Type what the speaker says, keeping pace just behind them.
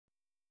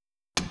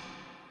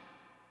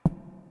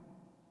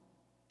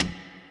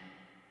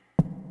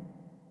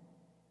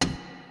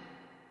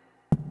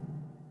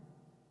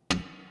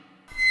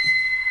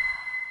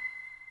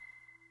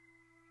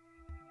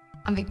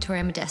I'm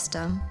Viktoria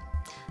Modesta,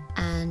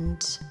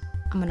 and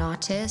I'm an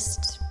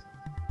artist.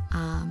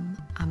 I'm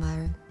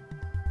a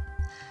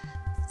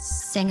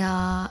singer,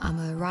 I'm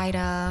a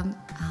writer.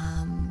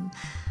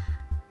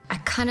 I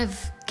kind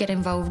of get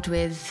involved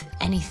with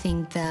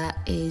anything that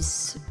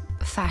is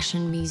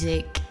fashion,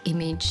 music,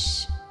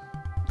 image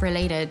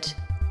related.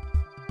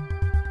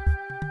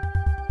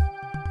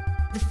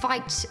 The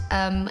fight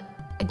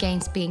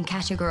against being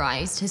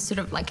categorized has sort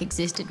of like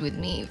existed with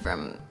me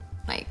from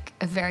like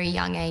a very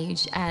young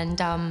age, and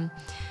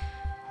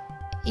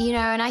you know,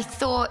 and I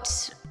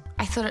thought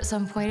at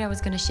some point I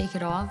was going to shake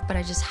it off, but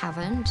I just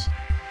haven't.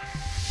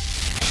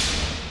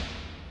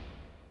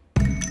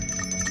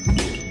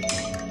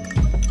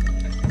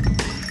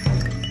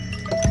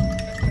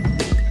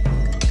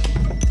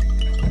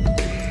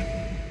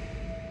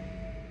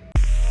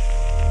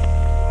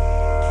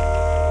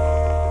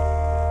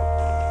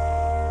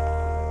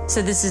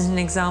 So this is an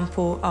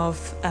example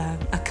of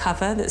a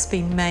cover that's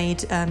been made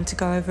to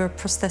go over a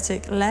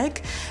prosthetic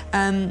leg.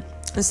 And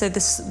so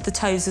the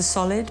toes are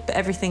solid, but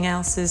everything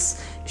else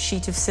is a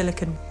sheet of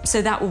silicone.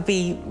 So that will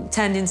be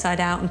turned inside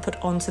out and put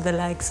onto the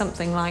leg,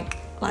 something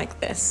like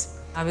this.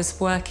 I was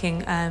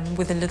working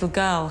with a little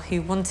girl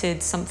who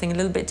wanted something a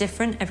little bit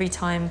different every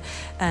time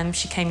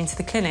she came into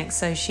the clinic.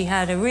 So she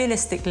had a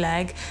realistic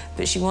leg,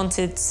 but she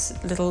wanted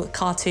little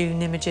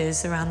cartoon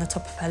images around the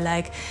top of her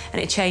leg,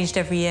 and it changed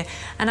every year.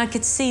 And I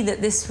could see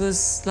that this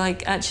was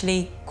like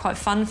actually quite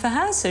fun for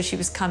her. So she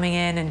was coming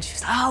in and she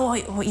was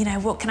like, oh, you know,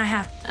 what can I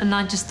have? And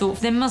I just thought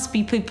there must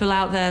be people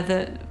out there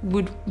that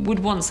would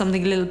want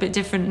something a little bit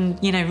different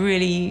and, you know,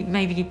 really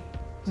maybe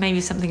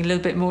something a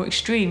little bit more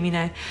extreme, you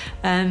know.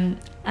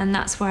 And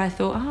that's where I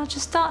thought, oh, I'll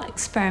just start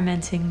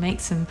experimenting, make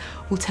some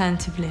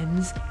alternative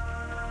limbs.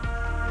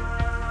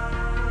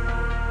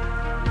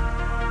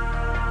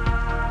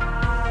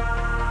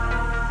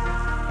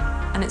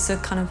 And it's a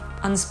kind of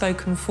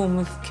unspoken form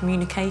of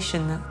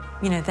communication that,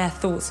 you know, their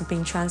thoughts have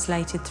been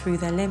translated through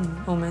their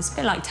limb, almost. A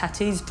bit like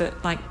tattoos,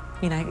 but like,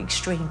 you know,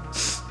 extreme,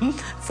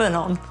 full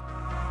on.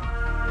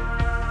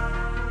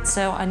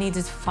 So I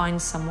needed to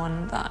find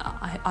someone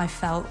that I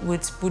felt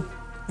would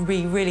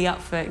be really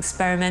up for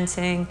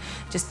experimenting,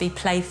 just be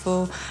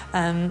playful.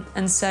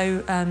 And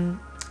so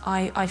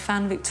I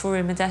found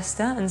Viktoria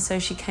Modesta, and so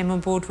she came on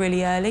board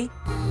really early.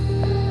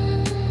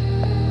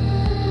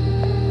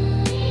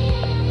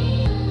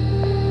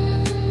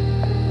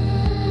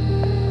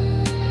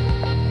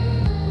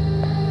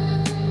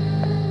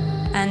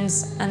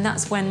 And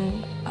that's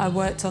when I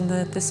worked on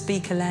the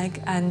speaker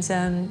leg, and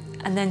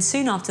then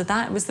soon after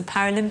that it was the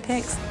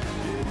Paralympics.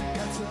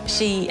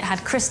 She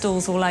had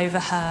crystals all over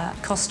her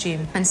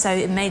costume, and so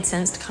it made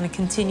sense to kind of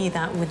continue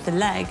that with the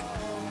leg.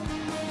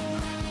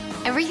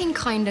 Everything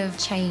kind of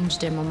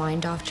changed in my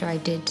mind after I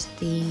did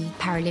the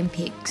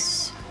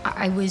Paralympics.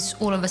 I was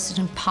all of a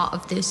sudden part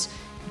of this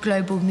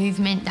global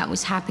movement that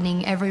was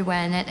happening everywhere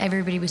and that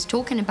everybody was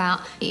talking about.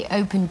 It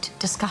opened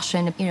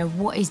discussion, you know,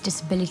 what is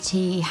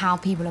disability, how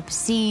people are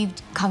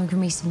perceived. Coming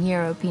from Eastern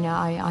Europe, you know,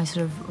 I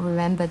sort of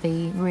remember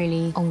the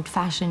really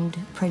old-fashioned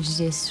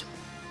prejudice.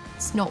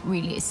 It's not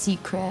really a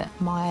secret.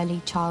 My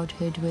early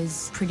childhood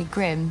was pretty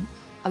grim.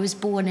 I was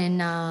born in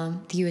the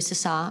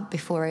USSR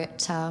before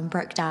it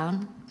broke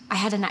down. I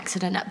had an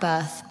accident at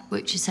birth,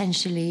 which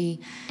essentially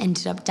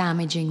ended up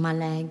damaging my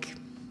leg.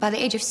 By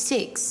the age of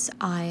 6,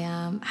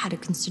 I had a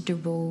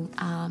considerable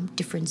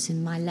difference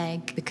in my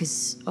leg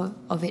because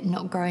of it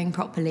not growing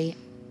properly.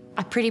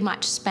 I pretty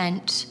much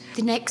spent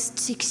the next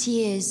 6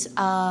 years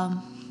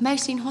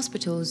mostly in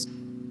hospitals.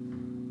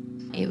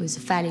 It was a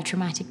fairly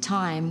traumatic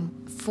time,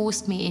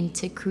 forced me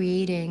into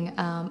creating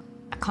a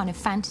kind of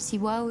fantasy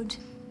world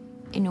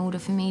in order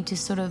for me to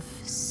sort of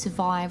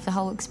survive the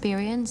whole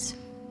experience.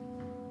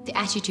 The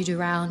attitude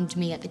around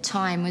me at the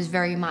time was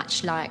very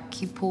much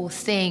like, you poor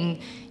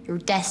thing, you're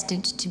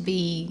destined to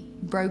be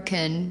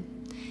broken,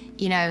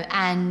 you know,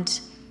 and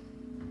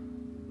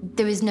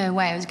there was no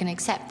way I was going to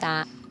accept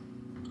that.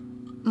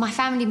 My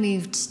family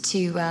moved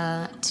to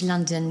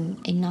London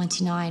in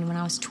 '99 when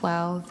I was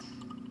 12.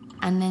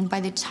 And then by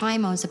the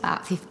time I was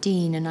about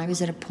 15 and I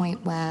was at a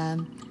point where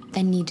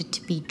there needed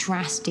to be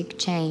drastic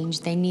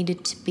change, there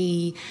needed to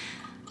be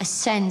a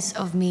sense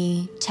of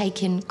me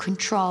taking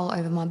control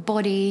over my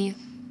body.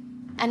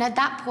 And at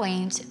that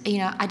point, you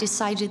know, I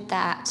decided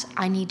that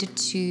I needed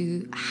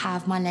to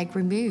have my leg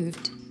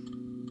removed.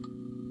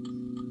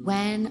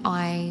 When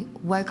I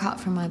woke up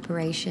from my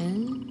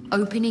operation,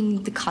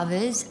 opening the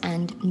covers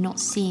and not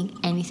seeing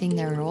anything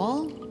there at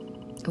all,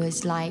 it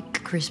was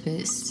like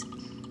Christmas.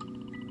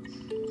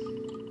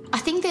 I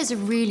think there's a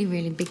really,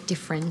 really big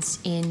difference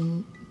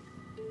in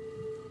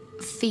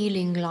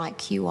feeling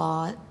like you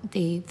are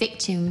the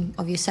victim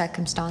of your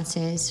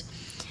circumstances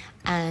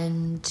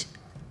and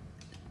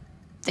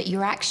that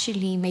you're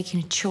actually making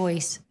a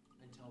choice.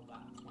 Until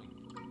that point,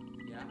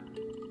 yeah?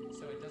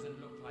 So it doesn't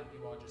look like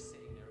you are just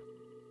sitting there.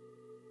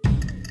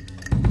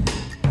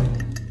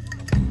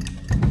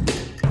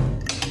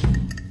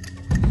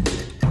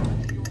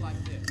 You're like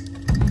this.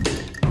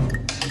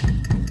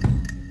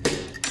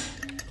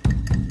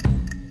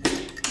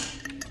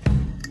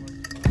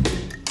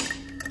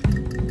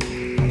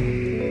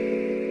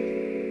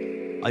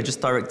 I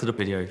just directed a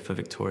video for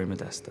Viktoria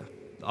Modesta.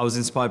 I was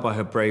inspired by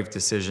her brave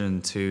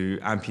decision to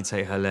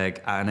amputate her leg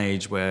at an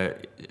age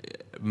where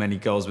many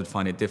girls would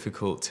find it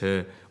difficult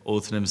to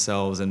alter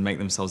themselves and make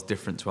themselves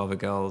different to other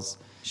girls.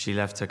 She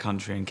left her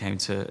country and came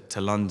to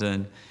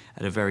London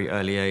at a very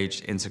early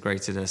age,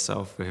 integrated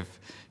herself with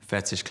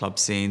fetish club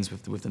scenes,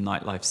 with the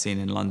nightlife scene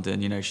in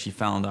London. You know, she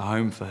found a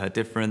home for her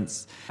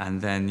difference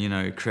and then, you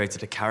know,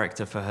 created a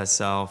character for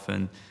herself.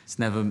 And it's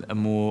never a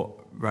more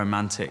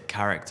romantic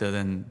character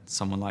than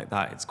someone like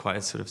that. It's quite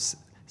a sort of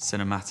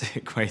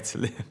cinematic way to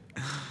live.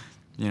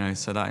 You know,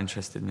 so that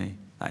interested me,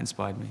 that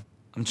inspired me.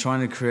 I'm trying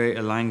to create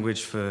a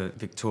language for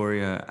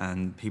Victoria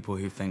and people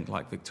who think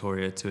like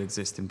Victoria to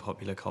exist in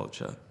popular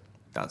culture.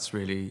 That's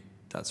really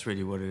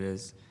what it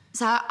is.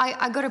 So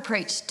I got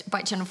approached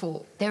by Channel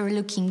 4. They were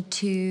looking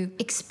to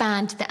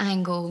expand the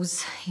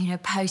angles, you know,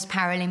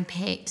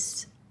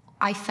 post-Paralympics.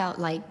 I felt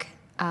like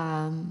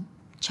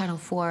Channel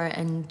 4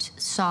 and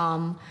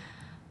Sam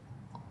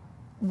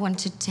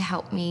wanted to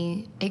help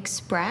me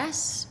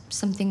express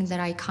something that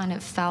I kind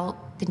of felt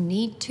the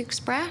need to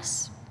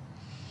express.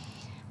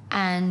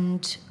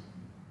 And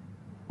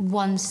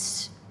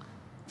once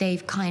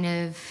they've kind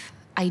of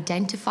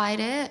identified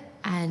it,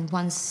 and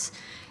once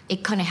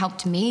it kind of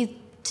helped me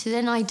to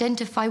then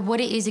identify what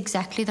it is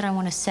exactly that I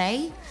want to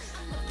say.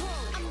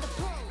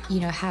 You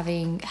know,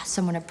 having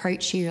someone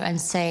approach you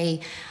and say,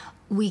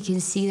 we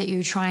can see that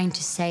you're trying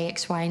to say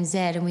X, Y, and Z,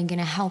 and we're going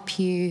to help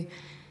you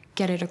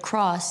get it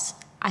across.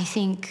 I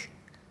think,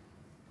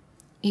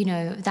 you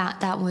know,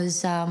 that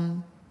was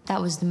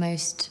the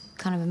most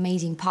kind of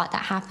amazing part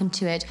that happened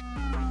to it.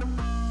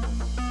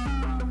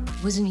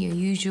 It wasn't your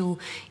usual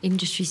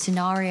industry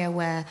scenario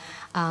where,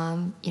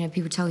 you know,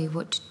 people tell you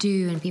what to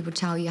do and people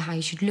tell you how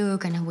you should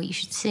look and what you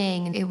should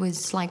sing. And it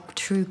was like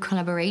true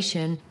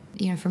collaboration.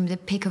 You know, from the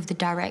pick of the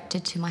director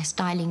to my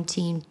styling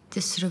team,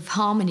 this sort of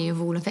harmony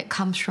of all of it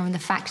comes from the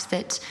fact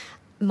that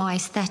my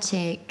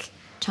aesthetic,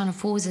 Channel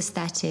 4's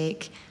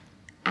aesthetic,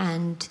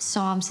 and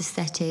Sam's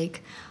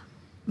aesthetic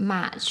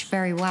match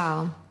very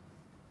well.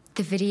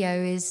 The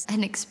video is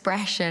an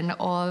expression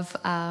of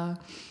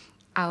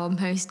our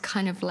most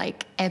kind of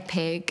like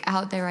epic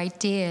out there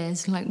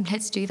ideas. Like,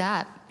 let's do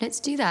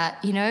that,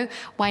 you know?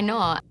 Why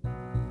not?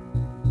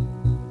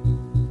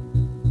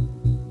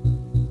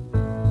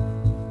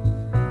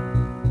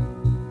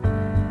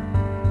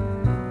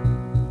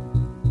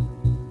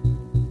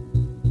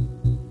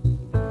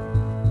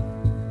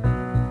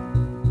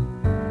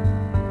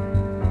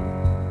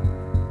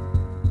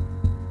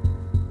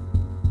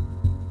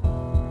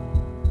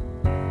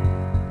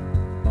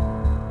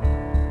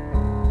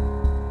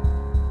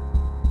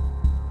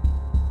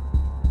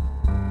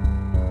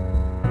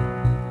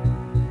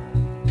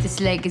 This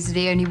leg is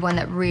the only one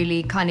that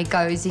really kind of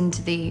goes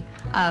into the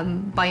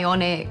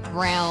bionic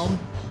realm,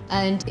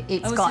 and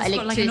it's got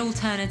got like an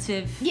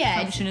alternative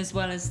function as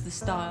well as the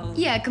style.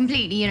 Yeah,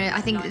 completely. You know,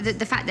 I think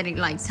the fact that it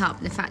lights up,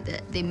 the fact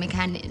that the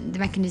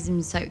mechanism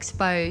is so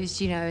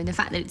exposed, you know, and the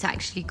fact that it's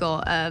actually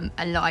got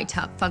a light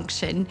up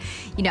function.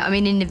 You know, I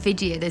mean, in the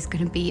video, there's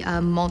going to be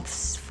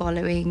moths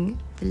following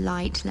the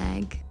light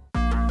leg.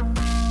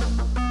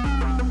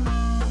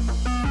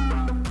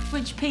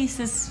 Which piece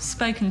has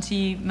spoken to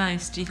you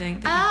most, do you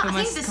think? I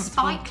think the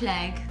spike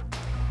leg.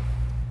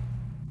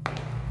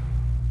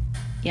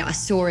 Yeah, I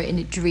saw it in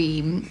a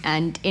dream,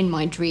 and in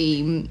my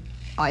dream,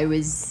 I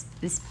was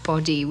this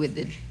body with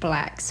a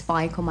black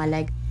spike on my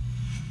leg.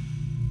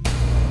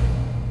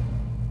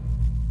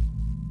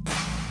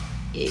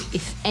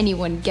 If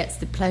anyone gets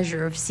the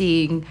pleasure of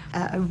seeing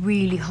a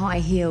really high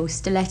heel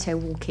stiletto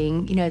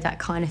walking, you know, that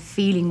kind of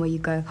feeling where you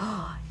go,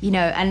 oh, you know,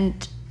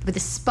 and with a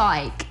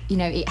spike, you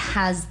know, it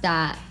has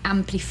that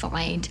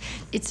amplified.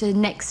 It's a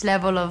next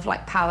level of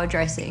like power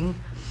dressing.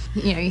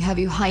 You know, you have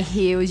your high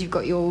heels, you've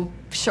got your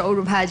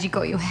shoulder pads, you've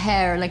got your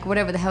hair, like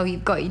whatever the hell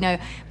you've got, you know,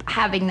 but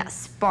having that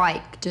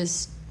spike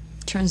just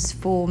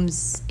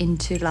transforms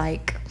into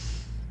like,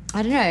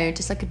 I don't know,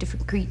 just like a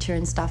different creature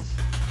and stuff.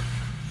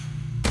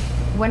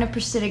 When a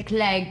prosthetic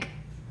leg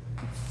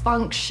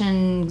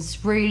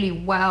functions really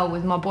well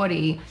with my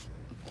body,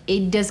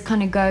 it does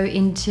kind of go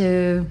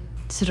into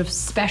sort of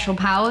special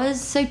powers,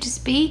 so to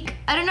speak.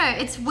 I don't know,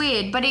 it's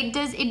weird, but it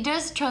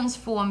does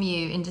transform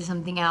you into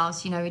something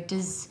else, you know, it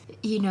does,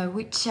 you know,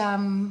 which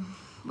I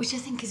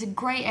think is a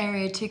great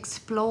area to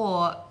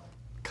explore.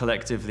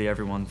 Collectively,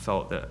 everyone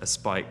felt that a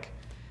spike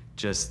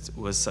just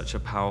was such a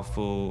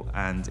powerful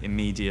and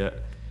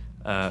immediate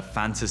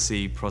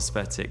fantasy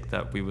prosthetic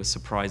that we were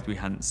surprised we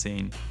hadn't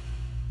seen.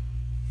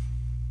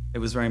 It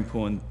was very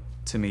important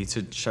to me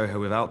to show her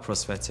without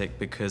prosthetic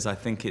because I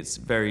think it's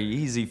very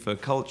easy for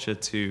culture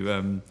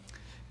to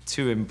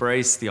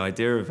embrace the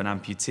idea of an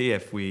amputee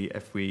if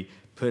we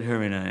put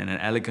her in an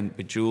elegant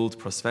bejeweled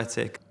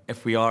prosthetic.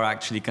 If we are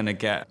actually going to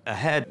get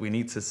ahead, we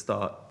need to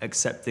start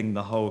accepting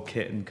the whole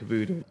kit and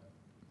caboodle.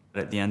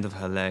 At the end of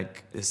her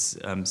leg, this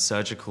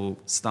surgical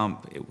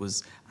stump, it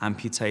was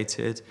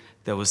amputated.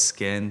 There was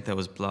skin, there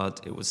was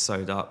blood, it was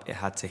sewed up, it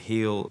had to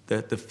heal.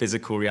 The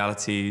physical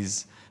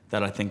realities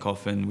that I think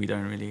often we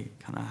don't really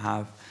kind of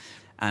have.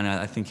 And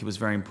I think it was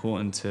very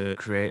important to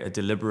create a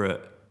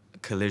deliberate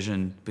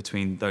collision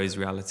between those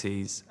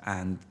realities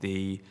and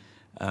the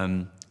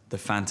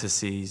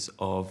fantasies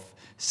of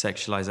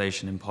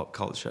sexualization in pop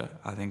culture.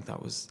 I think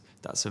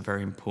that's a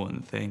very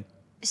important thing.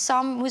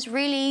 Sam was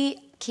really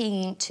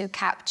keen to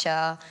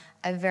capture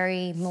a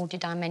very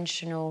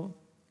multidimensional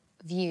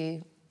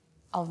view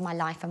of my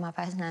life and my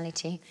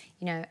personality,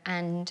 you know,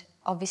 and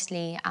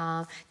obviously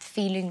the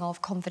feeling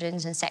of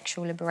confidence and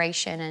sexual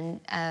liberation and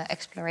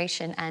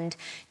exploration, and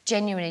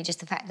genuinely just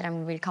the fact that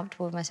I'm really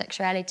comfortable with my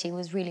sexuality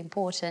was really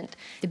important.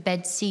 The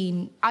bed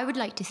scene, I would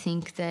like to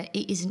think that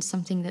it isn't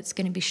something that's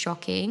going to be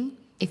shocking.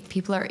 If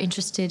people are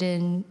interested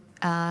in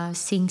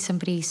seeing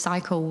somebody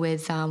cycle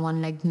with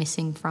one leg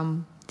missing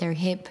from their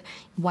hip,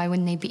 why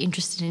wouldn't they be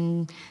interested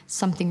in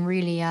something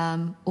really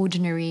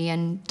ordinary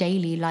and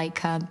daily,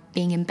 like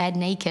being in bed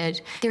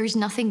naked? There is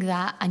nothing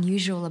that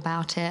unusual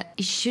about it.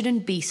 It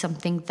shouldn't be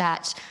something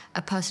that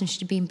a person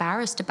should be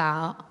embarrassed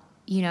about.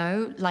 You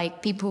know,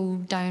 like, people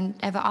don't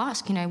ever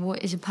ask, you know,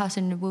 what is a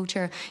person in a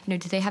wheelchair, you know,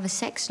 do they have a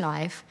sex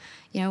life?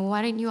 You know,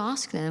 why don't you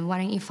ask them? Why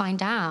don't you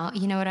find out?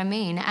 You know what I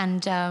mean?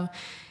 And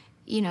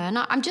you know, and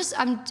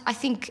I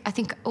think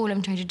all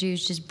I'm trying to do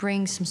is just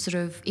bring some sort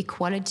of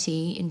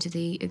equality into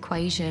the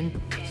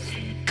equation.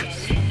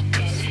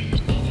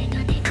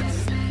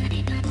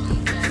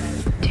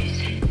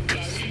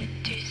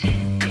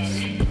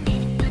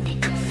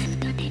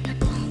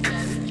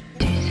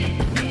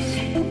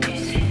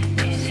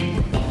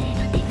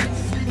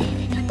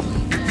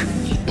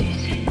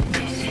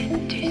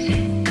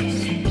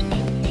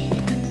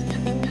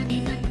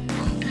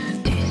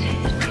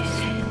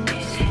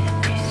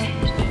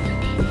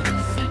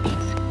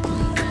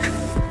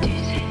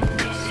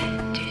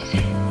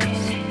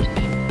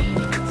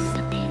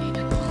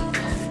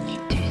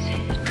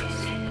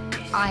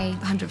 I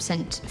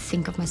 100%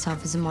 think of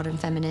myself as a modern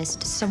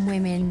feminist. Some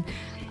women,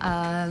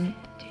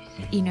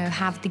 you know,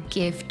 have the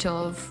gift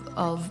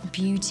of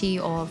beauty,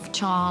 of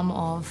charm,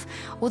 of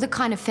all the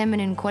kind of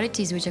feminine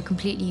qualities which are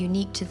completely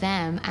unique to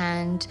them,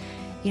 and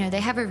you know,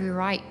 they have every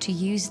right to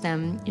use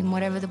them in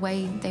whatever the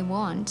way they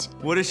want.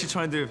 What is she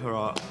trying to do with her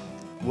art?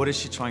 What is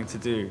she trying to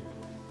do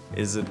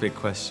is a big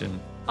question.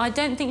 I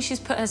don't think she's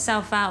put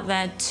herself out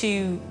there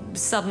to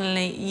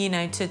suddenly, you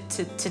know, to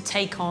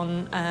take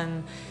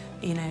on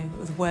you know,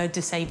 the word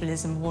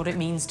disableism, what it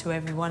means to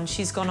everyone.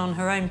 She's gone on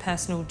her own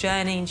personal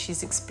journey and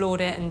she's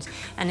explored it,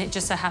 and it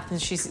just so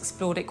happens she's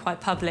explored it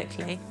quite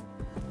publicly.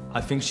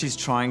 I think she's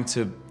trying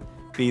to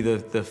be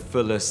the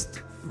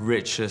fullest,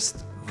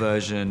 richest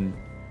version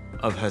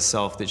of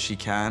herself that she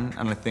can,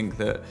 and I think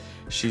that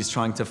she's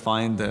trying to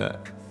find a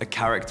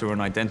character or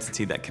an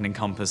identity that can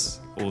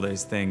encompass all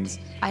those things.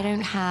 I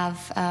don't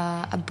have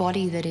a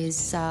body that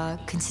is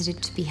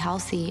considered to be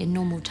healthy in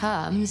normal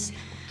terms,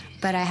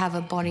 but I have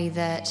a body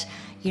that,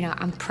 you know,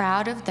 I'm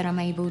proud of, that I'm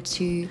able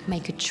to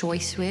make a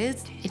choice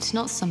with. It's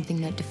not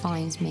something that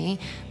defines me,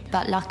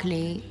 but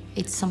luckily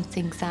it's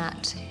something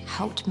that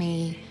helped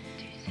me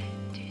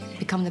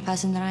become the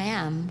person that I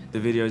am.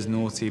 The video is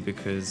naughty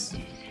because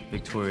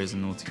Victoria is a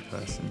naughty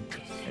person.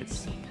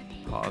 It's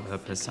part of her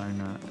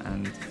persona,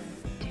 and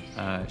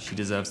she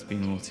deserves to be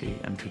naughty,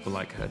 and people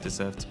like her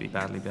deserve to be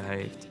badly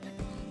behaved.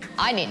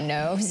 I didn't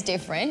know it was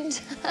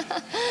different.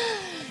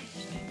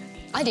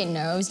 I didn't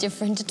know it was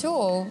different at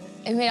all.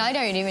 I mean, I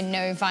don't even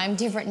know if I'm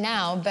different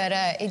now, but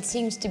it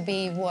seems to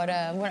be what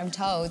I'm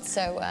told,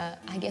 so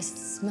I guess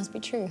this must be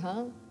true,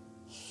 huh?